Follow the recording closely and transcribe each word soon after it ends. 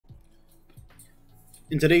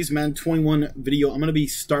In today's Madden 21 video, I'm going to be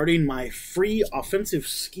starting my free offensive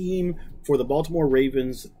scheme for the Baltimore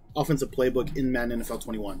Ravens offensive playbook in Madden NFL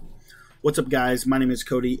 21. What's up, guys? My name is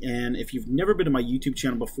Cody, and if you've never been to my YouTube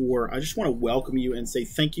channel before, I just want to welcome you and say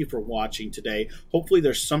thank you for watching today. Hopefully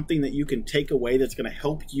there's something that you can take away that's going to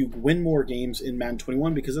help you win more games in Madden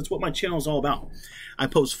 21, because that's what my channel is all about. I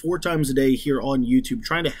post 4 times a day here on YouTube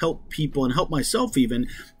trying to help people and help myself even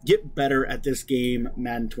get better at this game,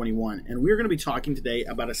 Madden 21. And we're going to be talking today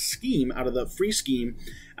about a scheme out of the free scheme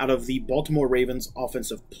out of the Baltimore Ravens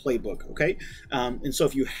offensive playbook, okay? And so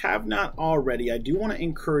if you have not already, I do want to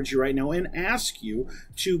encourage you right now and ask you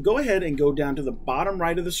to go ahead and go down to the bottom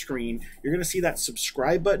right of the screen. You're going to see that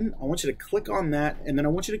subscribe button. I want you to click on that, and then I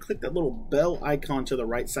want you to click that little bell icon to the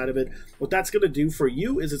right side of it. What that's going to do for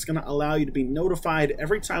you is it's going to allow you to be notified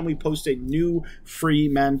every time we post a new free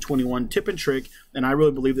Madden 21 tip and trick, and I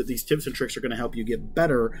really believe that these tips and tricks are going to help you get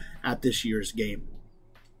better at this year's game.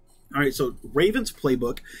 All right, so Ravens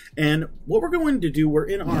playbook, and what we're going to do, we're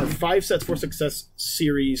in our 5 Sets for Success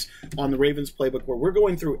series on the Ravens playbook, where we're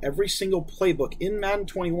going through every single playbook in Madden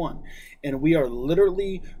 21, and we are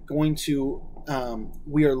literally going to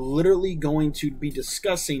be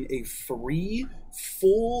discussing a free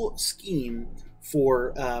full scheme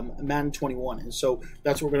for Madden 21, and so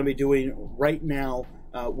that's what we're going to be doing right now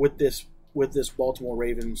with this Baltimore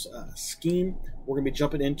Ravens scheme. We're going to be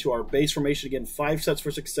jumping into our base formation again, 5 Sets for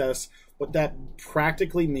Success. What that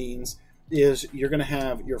practically means is you're going to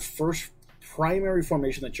have your first primary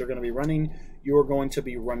formation that you're going to be running. You're going to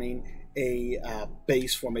be running a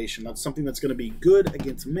base formation. That's something that's going to be good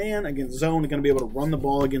against man, against zone. You're going to be able to run the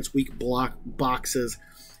ball against weak block boxes,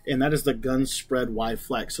 and that is the gun spread wide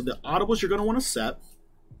flex. So the audibles you're going to want to set,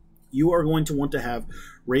 you are going to want to have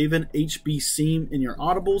Raven HB seam in your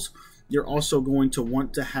audibles. You're also going to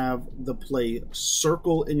want to have the play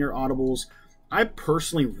circle in your audibles. I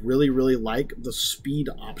personally really like the speed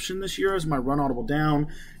option this year as my run audible down.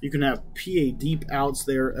 You can have PA deep outs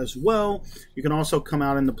there as well. You can also come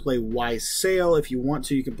out into play Y sail if you want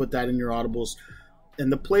to. You can put that in your audibles.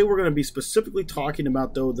 And the play we're going to be specifically talking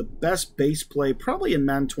about, though, the best base play probably in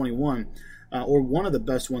Madden 21, or one of the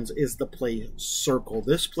best ones, is the play circle.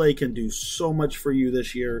 This play can do so much for you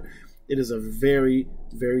this year. It is a very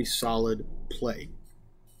solid play.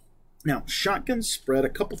 Now, shotgun spread, a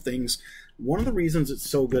couple things. One of the reasons it's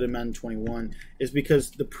so good in Madden 21 is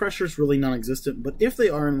because the pressure is really non-existent, but if they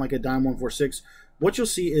are in like a dime 146, what you'll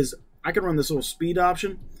see is I can run this little speed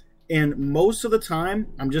option, and most of the time,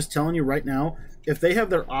 I'm just telling you right now, if they have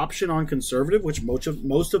their option on conservative, which most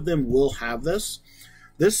of them will have this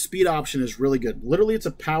speed option is really good. Literally, it's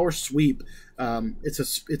a power sweep. It's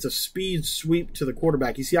a speed sweep to the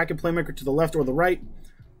quarterback. You see, I can playmaker to the left or the right,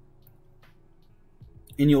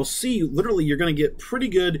 and you'll see literally you're going to get pretty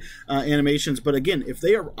good animations. But again, if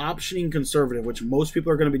they are optioning conservative, which most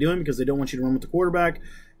people are going to be doing because they don't want you to run with the quarterback,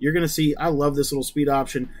 you're going to see, I love this little speed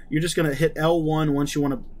option. You're just going to hit L1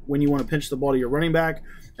 when you want to pinch the ball to your running back.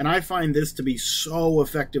 And I find this to be so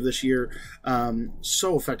effective this year, running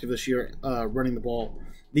the ball.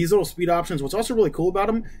 These little speed options, what's also really cool about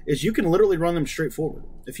them is you can literally run them straight forward.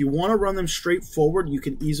 If you want to run them straight forward, you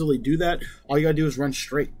can easily do that. All you got to do is run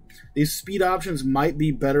straight. These speed options might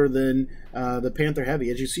be better than the Panther Heavy.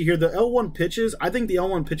 As you see here, the L1 pitches, I think the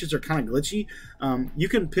L1 pitches are kind of glitchy. You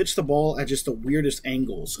can pitch the ball at just the weirdest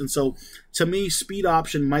angles. And so, to me, speed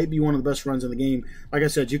option might be one of the best runs in the game. Like I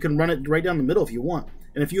said, you can run it right down the middle if you want.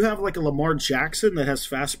 And if you have like a Lamar Jackson that has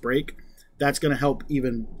fast break, that's going to help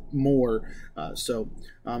even more.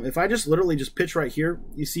 If I just literally just pitch right here,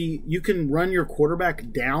 you see you can run your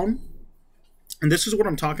quarterback down. And this is what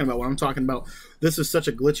I'm talking about when I'm talking about this is such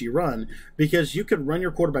a glitchy run, because you can run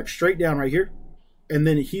your quarterback straight down right here, and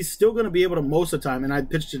then he's still going to be able to, most of the time, and I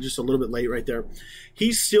pitched it just a little bit late right there,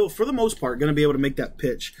 he's still, for the most part, going to be able to make that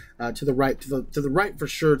pitch to the right, to the right for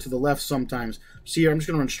sure, to the left sometimes. See here, I'm just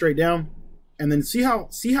going to run straight down, and then see how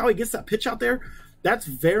he gets that pitch out there? That's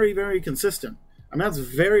very consistent. I mean, that's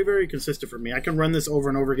very consistent for me. I can run this over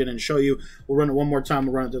and over again and show you. We'll run it one more time.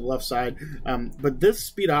 We'll run it to the left side. But this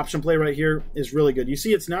speed option play right here is really good. You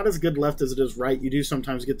see, it's not as good left as it is right. You do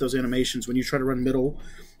sometimes get those animations when you try to run middle.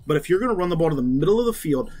 But if you're going to run the ball to the middle of the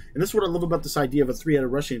field, and this is what I love about this idea of a 3-headed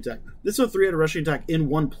rushing attack. This is a 3-headed rushing attack in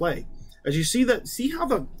one play. As you see that, see how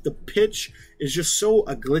the pitch is just so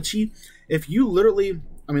glitchy? If you literally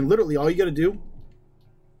all you got to do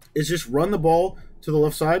is just run the ball to the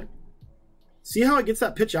left side. See how it gets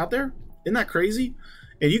that pitch out there? Isn't that crazy?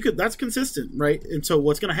 And that's consistent, right? And so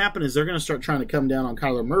what's going to happen is they're going to start trying to come down on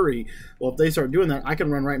Kyler Murray. Well, if they start doing that, I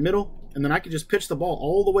can run right middle, and then I can just pitch the ball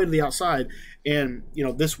all the way to the outside, and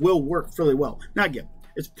this will work really well. Now again,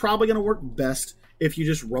 It's probably going to work best if you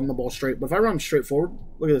just run the ball straight. But if I run straight forward,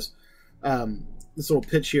 look at this, this little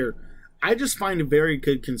pitch here. I just find a very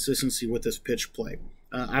good consistency with this pitch play.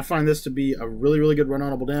 I find this to be a really, really good run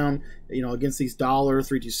audible down. You know, against these dollar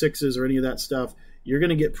 3-2-6s or any of that stuff, you're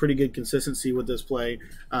going to get pretty good consistency with this play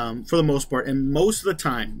for the most part. And most of the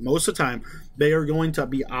time, they are going to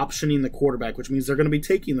be optioning the quarterback, which means they're going to be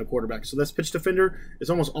taking the quarterback. So this pitch defender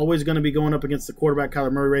is almost always going to be going up against the quarterback,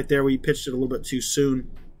 Kyler Murray right there, where he pitched it a little bit too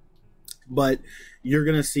soon. But you're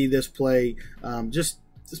going to see this play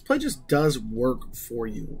this play just does work for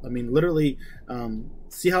you. I mean, literally,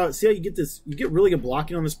 see how you get this? You get really good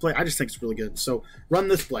blocking on this play. I just think it's really good. So run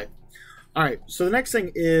this play. All right, so the next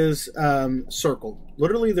thing is circle.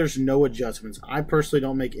 Literally, there's no adjustments. I personally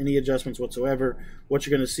don't make any adjustments whatsoever. What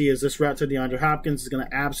you're going to see is this route to DeAndre Hopkins is going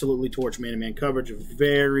to absolutely torch man-to-man coverage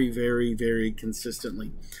very, very, very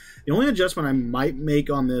consistently. The only adjustment I might make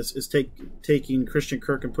on this is taking Christian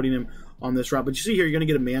Kirk and putting him on this route. But you see here, you're going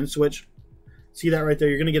to get a man switch. See that right there?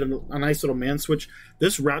 You're going to get a nice little man switch.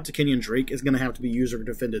 This route to Kenyon Drake is going to have to be user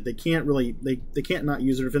defended. They can't really, they can't not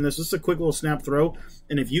user defend this. This is a quick little snap throw.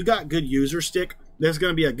 And if you got good user stick, there's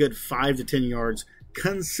going to be a good 5 to 10 yards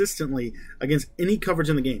consistently against any coverage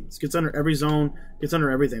in the game. This gets under every zone, gets under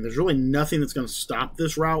everything. There's really nothing that's going to stop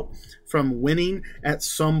this route from winning at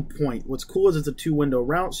some point. What's cool is it's a 2-window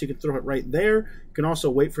route, so you can throw it right there. You can also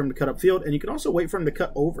wait for him to cut upfield, and you can also wait for him to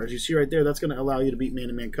cut over. As you see right there, that's going to allow you to beat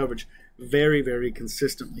man-to-man coverage very, very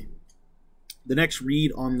consistently. The next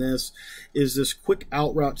read on this is this quick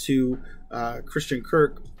out route to Christian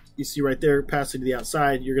Kirk. You see right there, pass it to the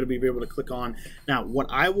outside, you're going to be able to click on. Now, what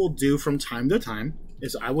I will do from time to time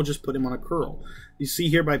is I will just put him on a curl. You see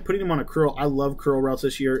here, by putting him on a curl, I love curl routes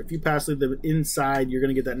this year. If you pass it the inside, you're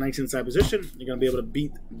going to get that nice inside position. You're going to be able to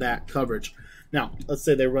beat that coverage. Now, let's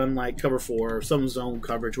say they run like cover 4 or some zone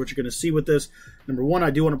coverage. What you're going to see with this, number one,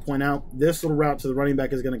 I do want to point out, this little route to the running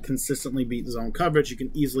back is going to consistently beat zone coverage. You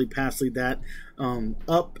can easily pass lead that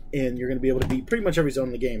up, and you're going to be able to beat pretty much every zone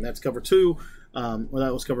in the game. That's cover 2. Well,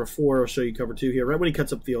 that was cover 4. I'll show you cover 2 here. Right when he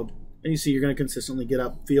cuts up field, and you see you're going to consistently get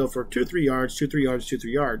up field for 2-3 yards, 2-3 yards,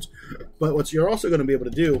 2-3 yards. But what you're also going to be able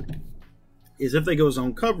to do is if they go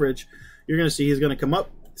zone coverage, you're going to see he's going to come up.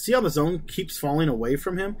 See how the zone keeps falling away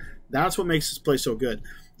from him? That's what makes this play so good.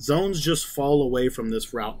 Zones just fall away from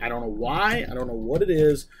this route. I don't know why. I don't know what it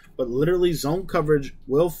is, but literally zone coverage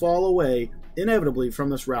will fall away inevitably from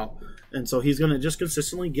this route. And so he's going to just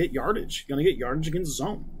consistently get yardage. He's going to get yardage against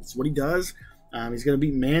zone. That's what he does. He's going to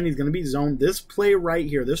beat man. He's going to beat zone. This play right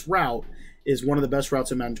here, this route, is one of the best routes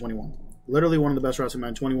in Madden 21. Literally one of the best routes in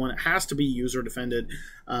Madden 21. It has to be user defended.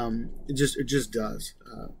 It just does.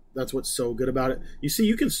 That's what's so good about it. You see,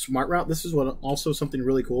 you can smart route. This is what also something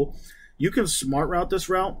really cool. You can smart route this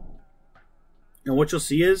route, and what you'll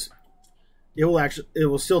see is it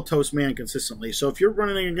will still toast man consistently. So if you're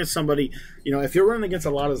running against somebody, you know, if you're running against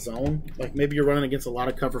a lot of zone, like maybe you're running against a lot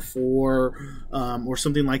of cover 4 or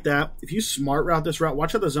something like that, if you smart route this route,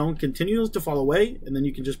 watch how the zone continues to fall away, and then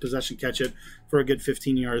you can just possession catch it for a good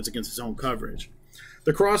 15 yards against zone coverage.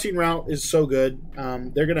 The crossing route is so good.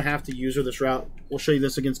 They're going to have to user this route. We'll show you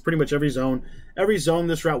this against pretty much every zone. Every zone,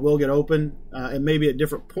 this route will get open. It may be at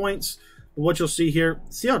different points. But what you'll see here,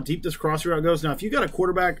 see how deep this crossing route goes? Now, if you got a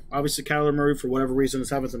quarterback, obviously Kyler Murray, for whatever reason, is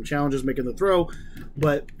having some challenges making the throw.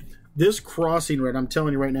 But this crossing route, I'm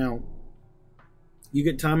telling you right now, you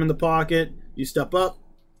get time in the pocket, you step up,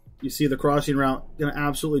 you see the crossing route, going to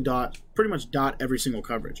absolutely pretty much dot every single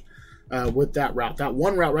coverage with that route. That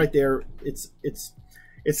one route right there,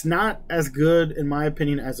 it's not as good, in my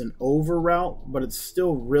opinion, as an over route, but it's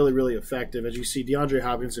still really, really effective. As you see, DeAndre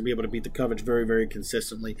Hopkins will be able to beat the coverage very, very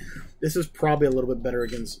consistently. This is probably a little bit better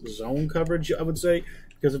against zone coverage, I would say,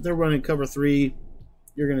 because if they're running cover 3,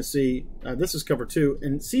 you're going to see this is cover 2.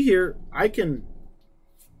 And see here, I can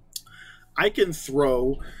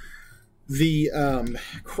throw the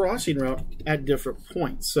crossing route at different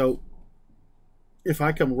points. So if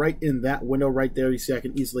I come right in that window right there, you see I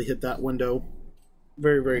can easily hit that window.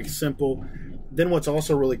 Very, very simple. Then what's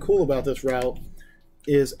also really cool about this route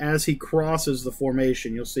is as he crosses the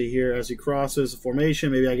formation, you'll see here, as he crosses the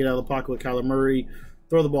formation, maybe I get out of the pocket with Kyler Murray,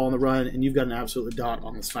 throw the ball on the run, and you've got an absolute dot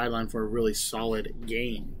on the sideline for a really solid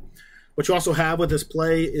gain. What you also have with this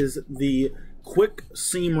play is the quick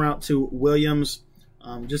seam route to Williams.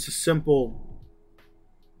 Just a simple,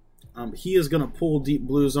 he is going to pull deep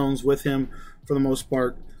blue zones with him for the most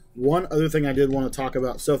part. One other thing I did want to talk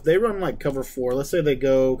about, so if they run like cover 4, let's say they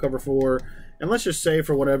go cover 4, and let's just say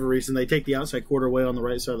for whatever reason they take the outside quarter away on the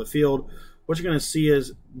right side of the field, what you're going to see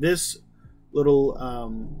is this little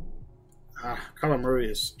Kyler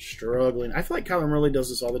Murray is struggling. I feel like Kyler Murray does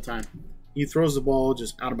this all the time. he throws the ball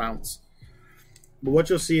just out of bounds. But what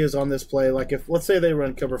you'll see is on this play, like if, let's say they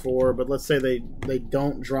run cover 4, but let's say they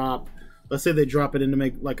don't drop, let's say they drop it into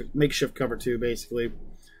like a makeshift cover 2, basically.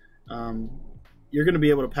 You're going to be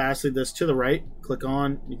able to pass this to the right, click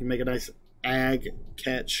on, you can make a nice ag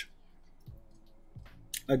catch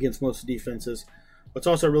against most defenses. What's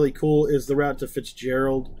also really cool is the route to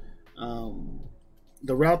Fitzgerald.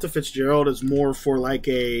 The route to Fitzgerald is more for like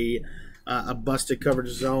a busted coverage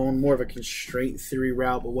zone, more of a constraint theory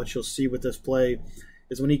route. But what you'll see with this play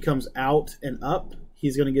is when he comes out and up,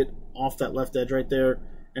 he's going to get off that left edge right there.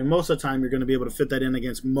 And most of the time, you're going to be able to fit that in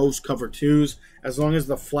against most cover 2s, as long as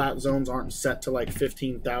the flat zones aren't set to like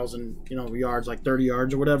 15,000 yards, like 30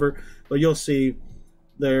 yards or whatever. But you'll see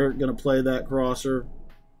they're going to play that crosser.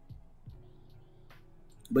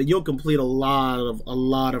 But you'll complete a lot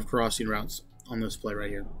of crossing routes on this play right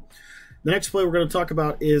here. The next play we're going to talk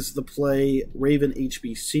about is the play Raven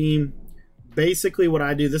HB Seam. Basically what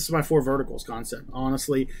I do, this is my 4 verticals concept,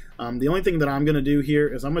 honestly. The only thing that I'm going to do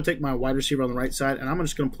here is I'm going to take my wide receiver on the right side, and I'm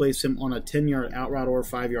just going to place him on a 10-yard out route or a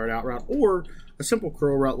 5-yard out route, or a simple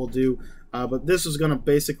curl route will do. But this is going to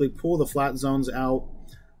basically pull the flat zones out.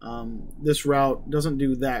 This route doesn't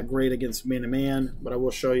do that great against man-to-man, but I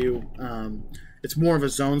will show you. It's more of a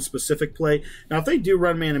zone-specific play. Now, if they do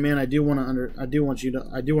run man-to-man, I do want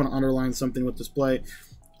to underline something with this play.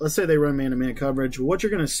 Let's say they run man-to-man coverage. What you're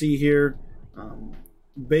going to see here,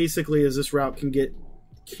 basically, is this route can get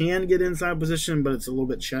inside position, but it's a little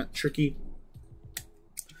bit tricky.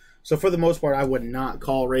 So for the most part, I would not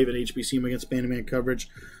call Raven HB Seam against man-to-man coverage.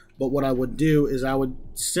 But what I would do is I would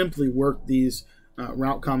simply work these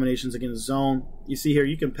route combinations against zone. You see here,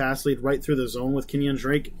 you can pass lead right through the zone with Kenyon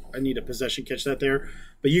Drake. I need a possession catch that there.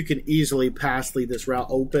 But you can easily pass lead this route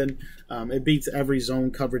open. It beats every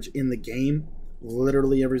zone coverage in the game.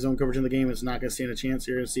 Literally every zone coverage in the game is not going to stand a chance.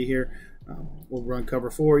 You're going to see here, we'll run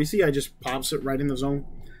cover 4. You see I just pops it right in the zone.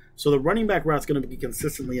 So the running back route is going to be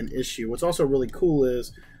consistently an issue. What's also really cool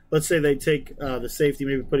is, let's say they take the safety,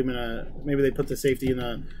 maybe they put the safety in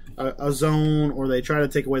a zone, or they try to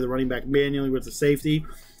take away the running back manually with the safety.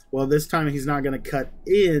 Well, this time he's not going to cut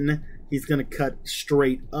in, he's going to cut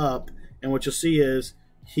straight up. And what you'll see is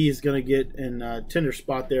he's going to get in a tender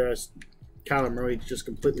spot there as Kyler Murray just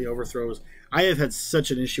completely overthrows. I have had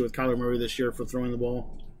such an issue with Kyler Murray this year for throwing the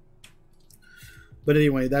ball. But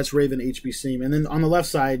anyway, that's Raven HB Seam. And then on the left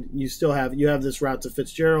side, you have this route to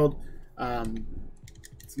Fitzgerald.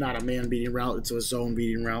 It's not a man-beating route. It's a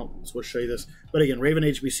zone-beating route. So we'll show you this. But again, Raven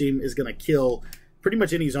HB Seam is going to kill pretty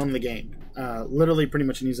much any zone in the game. Literally pretty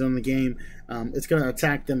much any zone in the game. It's going to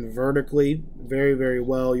attack them vertically very, very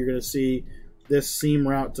well. You're going to see this seam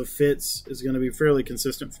route to Fitz is going to be fairly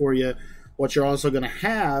consistent for you. What you're also going to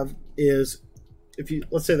have is,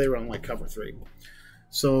 let's say they run like cover 3.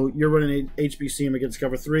 So you're running HB Seam against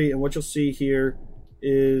cover 3, and what you'll see here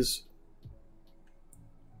is,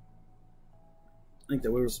 I think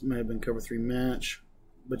that might have been cover 3 match,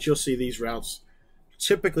 but you'll see these routes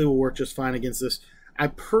typically will work just fine against this. I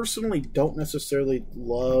personally don't necessarily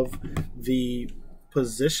love the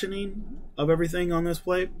positioning of everything on this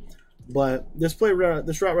play, but this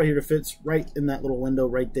route right here fits right in that little window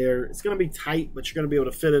right there. It's going to be tight, but you're going to be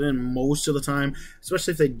able to fit it in most of the time,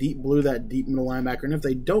 especially if they deep blue that deep middle linebacker. And if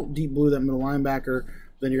they don't deep blue that middle linebacker,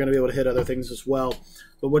 then you're going to be able to hit other things as well.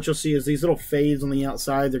 But what you'll see is these little fades on the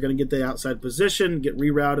outside. They're going to get the outside position, get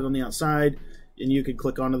rerouted on the outside, and you can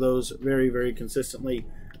click onto those very, very consistently.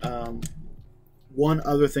 One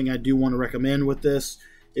other thing I do want to recommend with this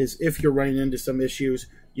is if you're running into some issues,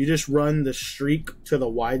 you just run the streak to the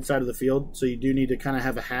wide side of the field. So you do need to kind of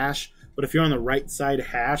have a hash. But if you're on the right side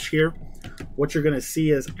hash here, what you're going to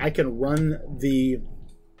see is I can run the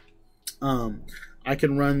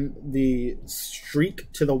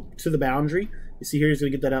streak to the boundary. You see here he's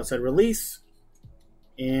going to get that outside release,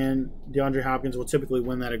 and DeAndre Hopkins will typically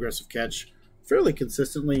win that aggressive catch fairly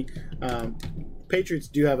consistently. Patriots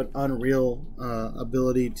do have an unreal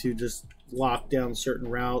ability to just lock down certain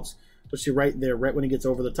routes. But see right there, right when he gets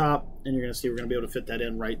over the top, and you're going to see we're going to be able to fit that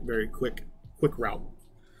in right very quick route.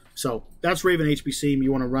 So that's Raven HB Seam.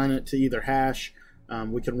 You want to run it to either hash.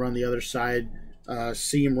 We can run the other side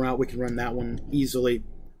seam route. We can run that one easily.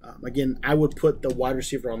 Again, I would put the wide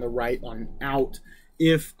receiver on the right on out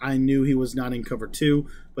if I knew he was not in cover 2.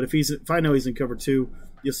 But if I know he's in cover 2,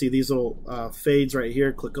 you'll see these little fades right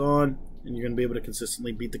here. Click on, and you're going to be able to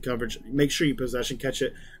consistently beat the coverage. Make sure you possession catch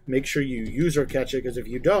it. Make sure you use or catch it, because if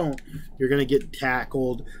you don't, you're going to get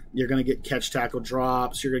tackled. You're going to get catch tackle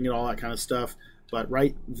drops. You're going to get all that kind of stuff. But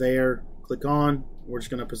right there, click on. We're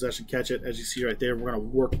just going to possession catch it. As you see right there, we're going to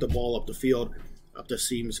work the ball up the field, up the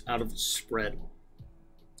seams, out of the spread.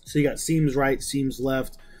 So you got seams right, seams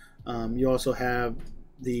left. You also have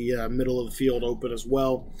the middle of the field open as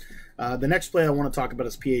well. The next play I want to talk about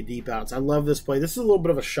is PA deep outs. I love this play. This is a little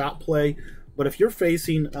bit of a shot play, but if you're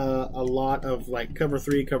facing a lot of like cover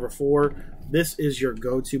 3, cover 4, this is your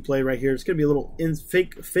go-to play right here. It's going to be a little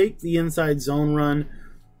fake the inside zone run,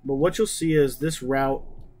 but what you'll see is this route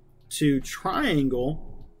to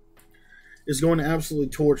triangle is going to absolutely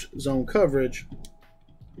torch zone coverage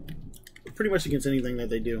pretty much against anything that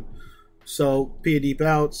they do. So PA deep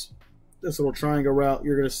outs, this little triangle route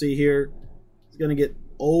you're going to see here is going to get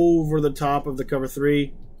over the top of the cover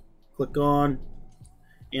 3. Click on,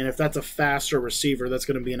 and if that's a faster receiver, that's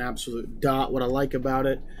going to be an absolute dot. What I like about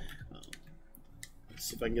it, let's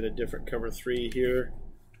see if I can get a different cover 3 here.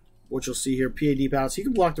 What you'll see here, PA deep outs. You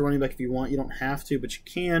can block the running back if you want. You don't have to, but you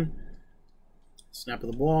can. Snap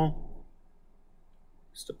of the ball.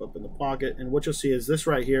 Step up in the pocket, and what you'll see is this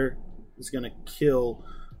right here is going to kill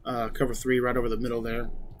cover 3 right over the middle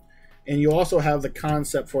there. And you also have the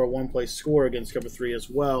concept for a one-play score against cover 3 as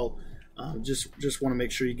well. Just want to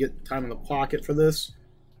make sure you get time in the pocket for this.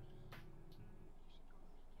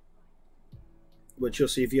 But you'll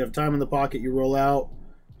see if you have time in the pocket, you roll out,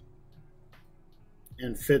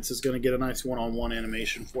 and Fitz is going to get a nice one-on-one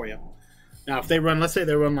animation for you. Now, if they run, let's say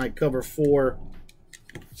they run like cover 4,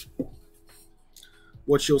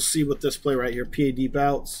 what you'll see with this play right here, PA deep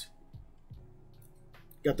outs.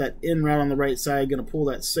 Got that in route on the right side, going to pull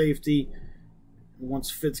that safety.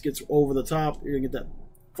 Once Fitz gets over the top, you're going to get that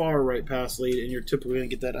far right pass lead, and you're typically going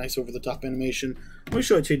to get that nice over the top animation. Let me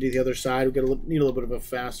show it to you to the other side. We need a little bit of a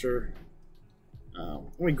faster.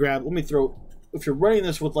 Let me throw. If you're running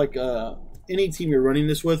this with like any team you're running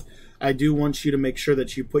this with, I do want you to make sure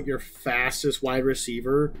that you put your fastest wide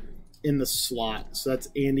receiver in the slot. So that's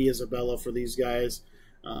Andy Isabella for these guys.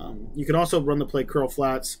 You can also run the play curl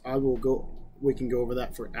flats. We can go over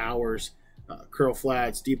that for hours. Curl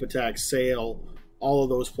flats, deep attack, sail, all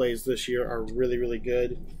of those plays this year are really, really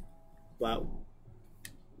good. But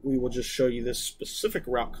we will just show you this specific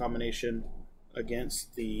route combination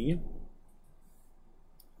against the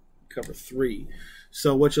cover 3.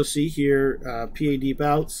 So what you'll see here, PA deep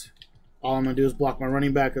outs. All I'm going to do is block my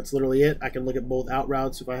running back. That's literally it. I can look at both out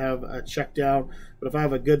routes if I have a check down. But if I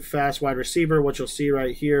have a good, fast wide receiver, what you'll see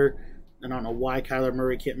right here, and I don't know why Kyler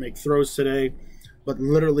Murray can't make throws today, but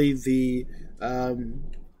literally the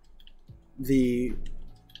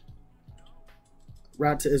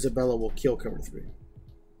route to Isabella will kill cover 3.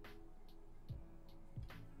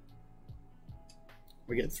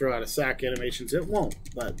 We get throw out of sack animations. It won't,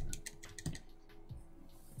 but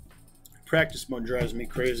practice mode drives me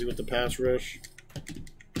crazy with the pass rush.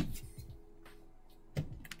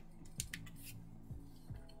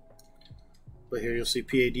 But here you'll see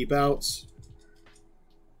PA deep outs.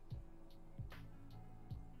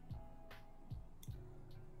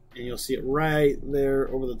 And you'll see it right there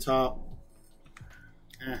over the top.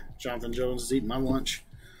 Jonathan Jones is eating my lunch.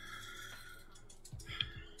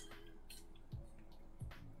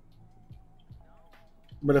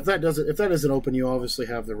 But if that doesn't open, you obviously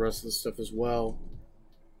have the rest of the stuff as well.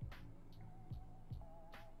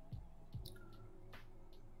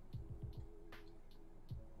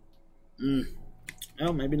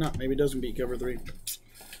 Oh, maybe not. Maybe it doesn't beat cover 3. I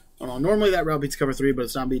don't know. Normally that route beats cover 3, but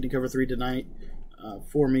it's not beating cover 3 tonight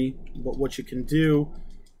for me. But what you can do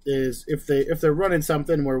is if they're running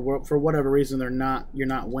something where for whatever reason you're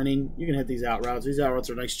not winning, you can hit these out routes. These out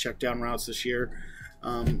routes are nice check down routes this year.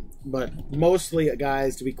 But mostly,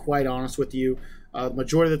 guys, to be quite honest with you, the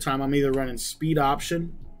majority of the time I'm either running speed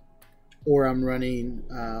option or I'm running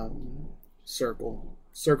circle.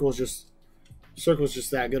 Circle's just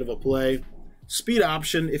that good of a play. Speed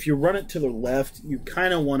option, if you run it to the left, you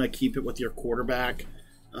kind of want to keep it with your quarterback.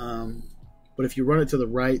 But if you run it to the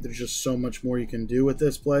right, there's just so much more you can do with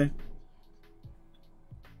this play.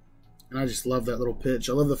 And I just love that little pitch.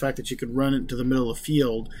 I love the fact that you could run it to the middle of the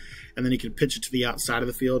field, and then you can pitch it to the outside of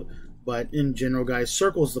the field. But in general, guys,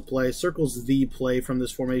 circle's the play. Circle's the play from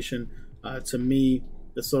this formation. To me,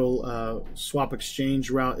 this little swap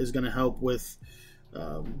exchange route is going to help with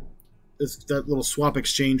that little swap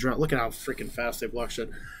exchange route. Look at how freaking fast they block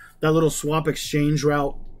shit. That little swap exchange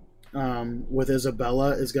route with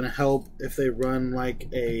Isabella is going to help if they run like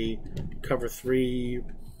a cover 3,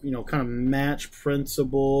 kind of match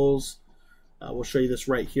principles. We'll show you this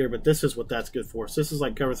right here, but this is what that's good for. So this is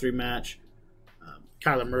like cover 3 match.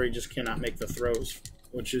 Kyler Murray just cannot make the throws,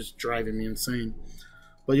 which is driving me insane.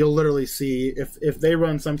 But you'll literally see if they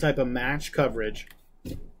run some type of match coverage,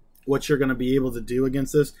 what you're going to be able to do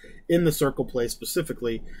against this in the circle play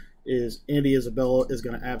specifically is Andy Isabella is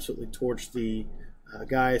going to absolutely torch the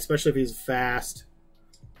guy, especially if he's fast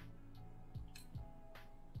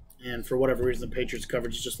And for whatever reason, the Patriots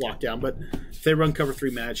coverage is just locked down. But if they run cover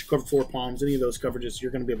 3 match, cover 4 palms, any of those coverages,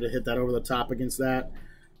 you're going to be able to hit that over the top against that.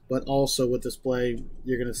 But also with this play,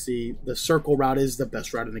 you're going to see the circle route is the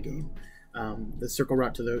best route in the game. The circle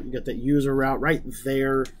route to you got that user route right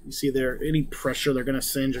there. You see there, any pressure they're going to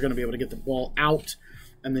send, you're going to be able to get the ball out.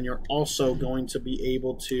 And then you're also going to be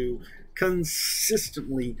able to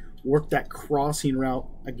consistently work that crossing route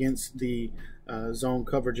against the zone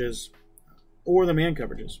coverages or the man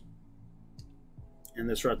coverages. And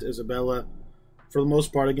this route to Isabella, for the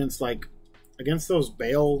most part, against those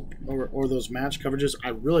bail or those match coverages, I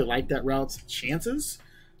really like that route's chances.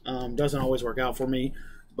 Doesn't always work out for me,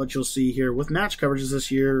 but you'll see here with match coverages this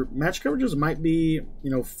year, match coverages might be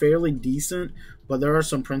fairly decent, but there are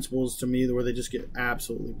some principles to me where they just get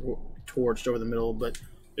absolutely torched over the middle. But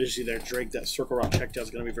as you see there, Drake, that circle route check down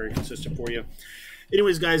is going to be very consistent for you.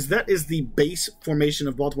 Anyways, guys, that is the base formation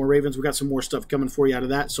of Baltimore Ravens. We got some more stuff coming for you out of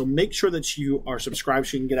that, so make sure that you are subscribed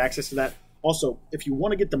so you can get access to that. Also, if you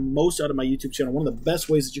want to get the most out of my YouTube channel, one of the best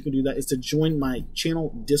ways that you can do that is to join my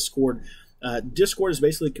channel Discord. Discord is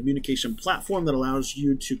basically a communication platform that allows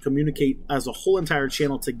you to communicate as a whole entire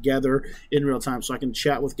channel together in real time. So I can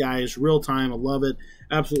chat with guys real time. I love it.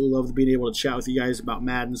 Absolutely love being able to chat with you guys about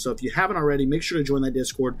Madden. So if you haven't already, make sure to join that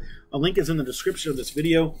Discord. A link is in the description of this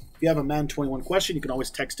video. If you have a Madden 21 question, you can always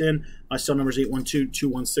text in. My cell number is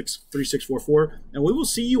 812-216-3644. And we will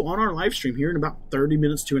see you on our live stream here in about 30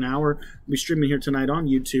 minutes to an hour. We'll be streaming here tonight on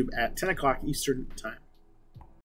YouTube at 10 o'clock Eastern Time.